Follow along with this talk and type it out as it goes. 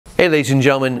Hey ladies and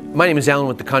gentlemen, my name is Alan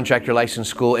with the Contractor License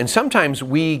School, and sometimes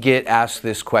we get asked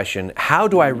this question: how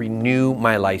do I renew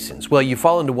my license? Well, you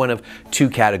fall into one of two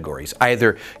categories.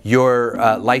 Either your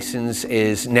license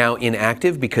is now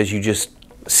inactive because you just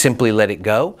simply let it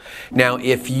go. Now,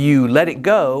 if you let it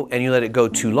go and you let it go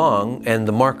too long and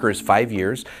the marker is 5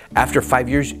 years, after 5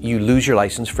 years you lose your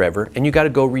license forever and you got to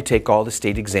go retake all the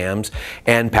state exams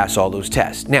and pass all those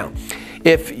tests. Now,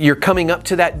 if you're coming up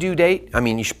to that due date,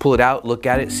 you should pull it out, look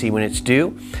at it, see when it's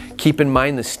due. Keep in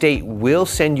mind the state will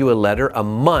send you a letter a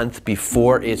month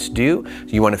before it's due.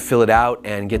 So you want to fill it out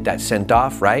and get that sent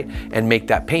off, right? And make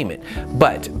that payment.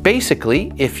 But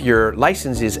basically, if your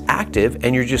license is active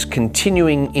and you're just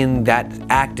continuing in that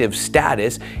active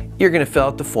status, you're going to fill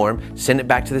out the form, send it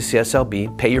back to the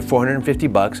CSLB, pay your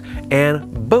 $450,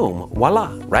 and boom,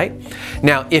 voila, right?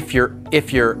 Now, if you're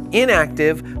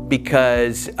inactive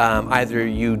because either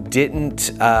you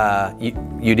didn't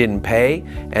pay,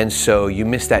 and so you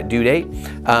missed that due date,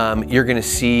 you're going to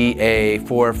see a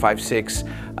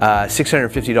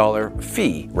 $650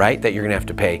 fee, right, that you're going to have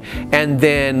to pay. And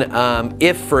then,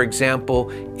 if, for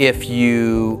example, if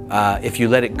you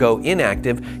let it go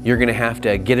inactive, you're going to have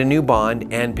to get a new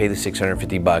bond and pay the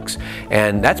 $650.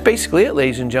 And that's basically it,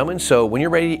 ladies and gentlemen. So when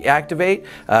you're ready to activate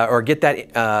or get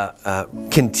that,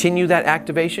 continue that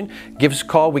activation, give us a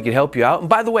call. We can help you out. And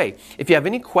by the way, if you have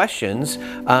any questions,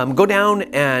 go down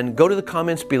and go to the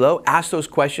comments below, ask those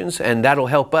questions, and that'll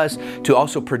help us to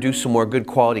also produce some more good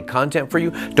quality content for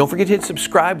you. Don't forget to hit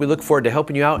subscribe. We look forward to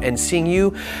helping you out and seeing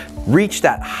you reach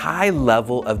that high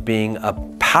level of being a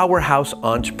powerhouse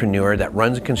entrepreneur that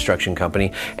runs a construction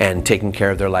company and taking care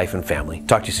of their life and family.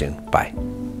 Talk to you soon. Bye.